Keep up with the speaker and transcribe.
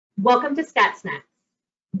Welcome to Snax.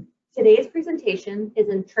 Today's presentation is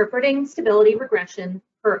Interpreting Stability Regression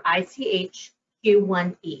for ICH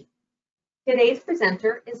Q1E. Today's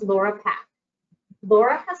presenter is Laura Pack.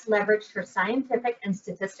 Laura has leveraged her scientific and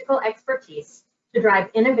statistical expertise to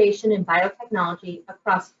drive innovation in biotechnology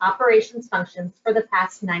across operations functions for the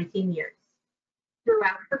past 19 years.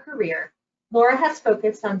 Throughout her career, Laura has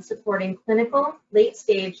focused on supporting clinical,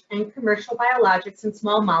 late-stage, and commercial biologics and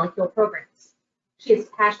small molecule programs. She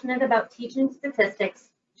is passionate about teaching statistics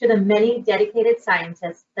to the many dedicated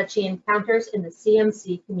scientists that she encounters in the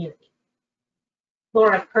CMC community.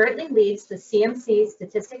 Laura currently leads the CMC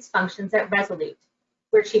statistics functions at Resolute,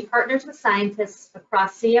 where she partners with scientists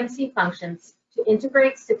across CMC functions to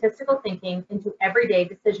integrate statistical thinking into everyday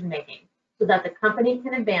decision-making so that the company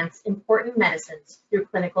can advance important medicines through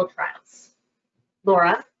clinical trials.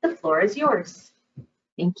 Laura, the floor is yours.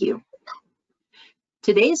 Thank you.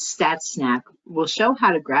 Today's Stats Snack will show how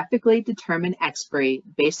to graphically determine expiry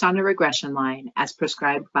based on a regression line as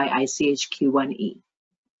prescribed by ICH Q1E.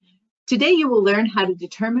 Today you will learn how to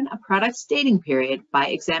determine a product's dating period by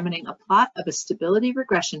examining a plot of a stability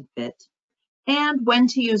regression fit and when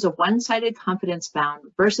to use a one-sided confidence bound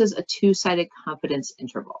versus a two-sided confidence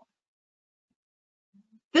interval.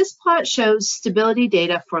 This plot shows stability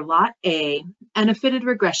data for lot A and a fitted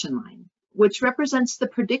regression line, which represents the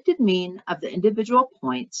predicted mean of the individual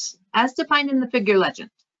points as defined in the figure legend.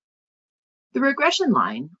 The regression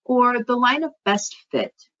line, or the line of best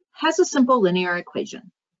fit, has a simple linear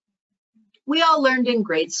equation. We all learned in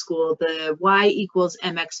grade school the y equals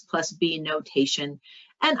mx plus b notation,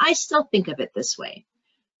 and I still think of it this way.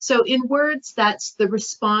 So in words, that's the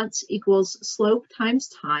response equals slope times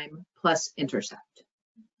time plus intercept.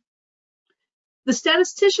 The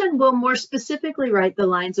statistician will more specifically write the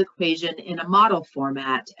line's equation in a model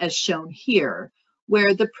format as shown here,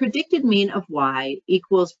 where the predicted mean of y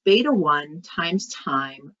equals beta 1 times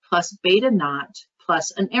time plus beta naught plus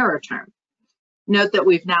an error term. Note that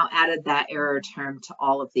we've now added that error term to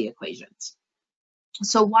all of the equations.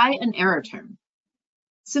 So why an error term?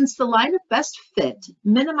 Since the line of best fit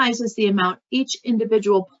minimizes the amount each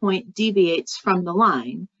individual point deviates from the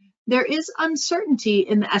line, there is uncertainty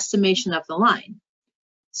in the estimation of the line.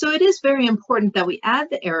 So it is very important that we add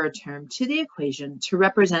the error term to the equation to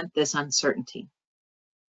represent this uncertainty.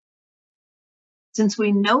 Since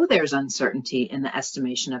we know there's uncertainty in the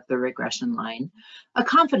estimation of the regression line, a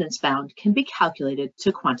confidence bound can be calculated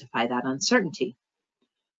to quantify that uncertainty.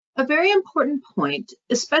 A very important point,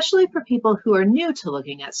 especially for people who are new to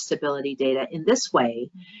looking at stability data in this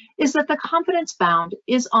way, is that the confidence bound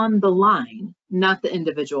is on the line, not the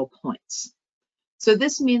individual points. So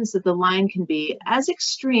this means that the line can be as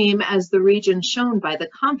extreme as the region shown by the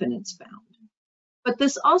confidence bound. But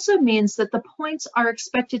this also means that the points are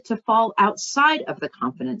expected to fall outside of the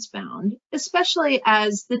confidence bound, especially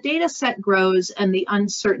as the data set grows and the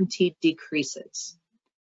uncertainty decreases.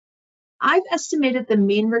 I've estimated the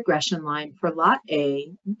mean regression line for lot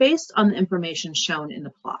A based on the information shown in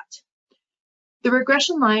the plot. The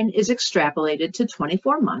regression line is extrapolated to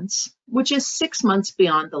 24 months, which is 6 months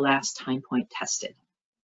beyond the last time point tested.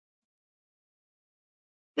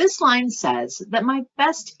 This line says that my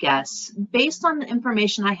best guess, based on the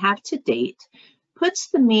information I have to date, puts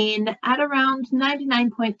the mean at around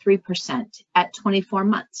 99.3% at 24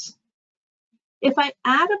 months. If I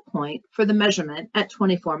add a point for the measurement at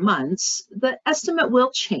 24 months, the estimate will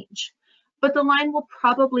change, but the line will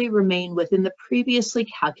probably remain within the previously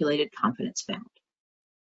calculated confidence bound.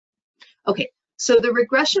 Okay, so the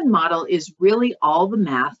regression model is really all the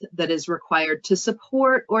math that is required to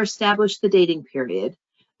support or establish the dating period,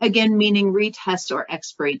 again meaning retest or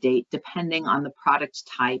expiry date depending on the product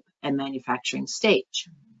type and manufacturing stage.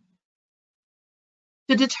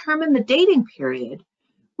 To determine the dating period,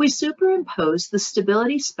 we superimpose the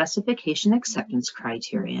stability specification acceptance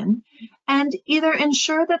criterion and either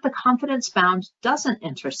ensure that the confidence bound doesn't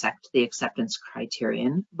intersect the acceptance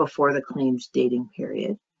criterion before the claimed dating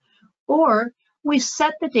period, or we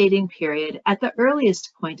set the dating period at the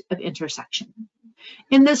earliest point of intersection.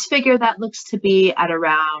 In this figure, that looks to be at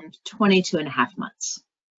around 22.5 months.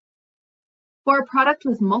 For a product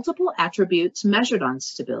with multiple attributes measured on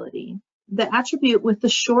stability, the attribute with the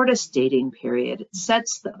shortest dating period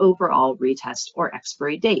sets the overall retest or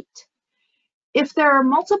expiry date. If there are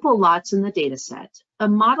multiple lots in the data set, a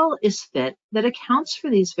model is fit that accounts for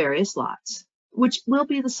these various lots, which will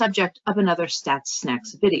be the subject of another Stats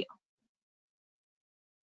Snax video.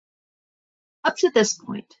 Up to this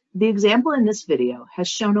point, the example in this video has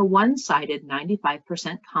shown a one-sided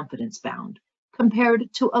 95% confidence bound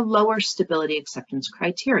compared to a lower stability acceptance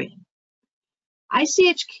criterion.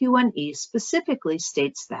 ICH Q1E specifically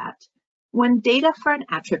states that when data for an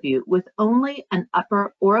attribute with only an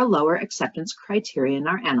upper or a lower acceptance criterion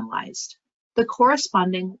are analyzed, the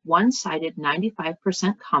corresponding one-sided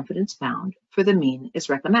 95% confidence bound for the mean is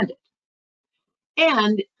recommended.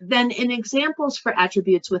 And then in examples for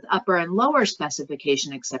attributes with upper and lower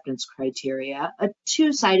specification acceptance criteria, a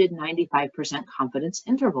two-sided 95% confidence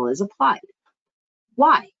interval is applied.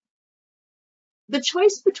 Why? The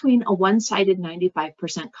choice between a one-sided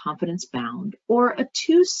 95% confidence bound or a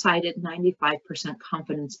two-sided 95%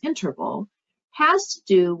 confidence interval has to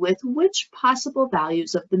do with which possible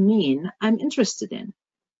values of the mean I'm interested in.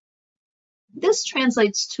 This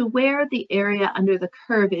translates to where the area under the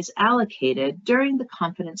curve is allocated during the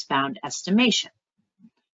confidence bound estimation.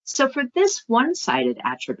 So for this one-sided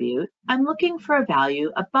attribute, I'm looking for a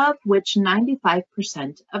value above which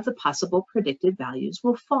 95% of the possible predicted values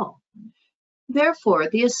will fall. Therefore,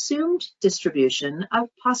 the assumed distribution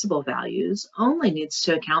of possible values only needs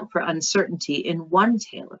to account for uncertainty in one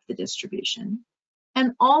tail of the distribution,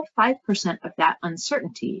 and all 5% of that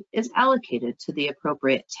uncertainty is allocated to the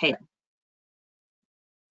appropriate tail.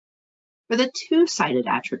 For the two-sided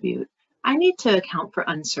attribute, I need to account for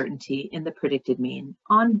uncertainty in the predicted mean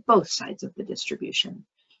on both sides of the distribution.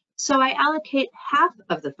 So I allocate half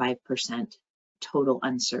of the 5% total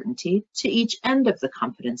uncertainty to each end of the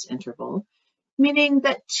confidence interval, meaning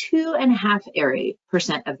that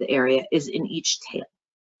 2.5% of the area is in each tail.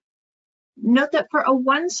 Note that for a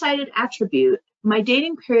one-sided attribute, my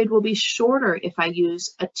dating period will be shorter if I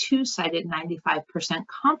use a two-sided 95%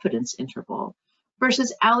 confidence interval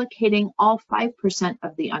versus allocating all 5%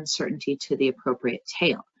 of the uncertainty to the appropriate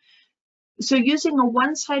tail. So using a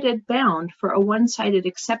one-sided bound for a one-sided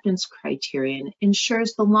acceptance criterion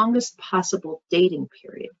ensures the longest possible dating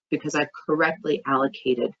period because I've correctly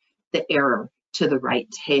allocated the error to the right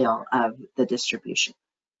tail of the distribution.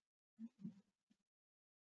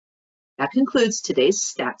 That concludes today's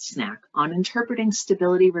Stat Snack on interpreting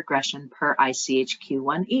stability regression per ICH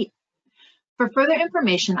Q1E. For further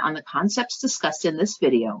information on the concepts discussed in this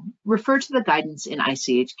video, refer to the guidance in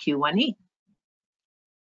ICH Q1E.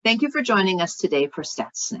 Thank you for joining us today for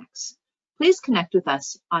Stat Snacks. Please connect with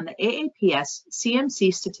us on the AAPS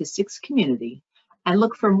CMC Statistics community and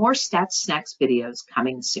look for more Stat Snacks videos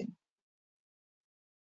coming soon.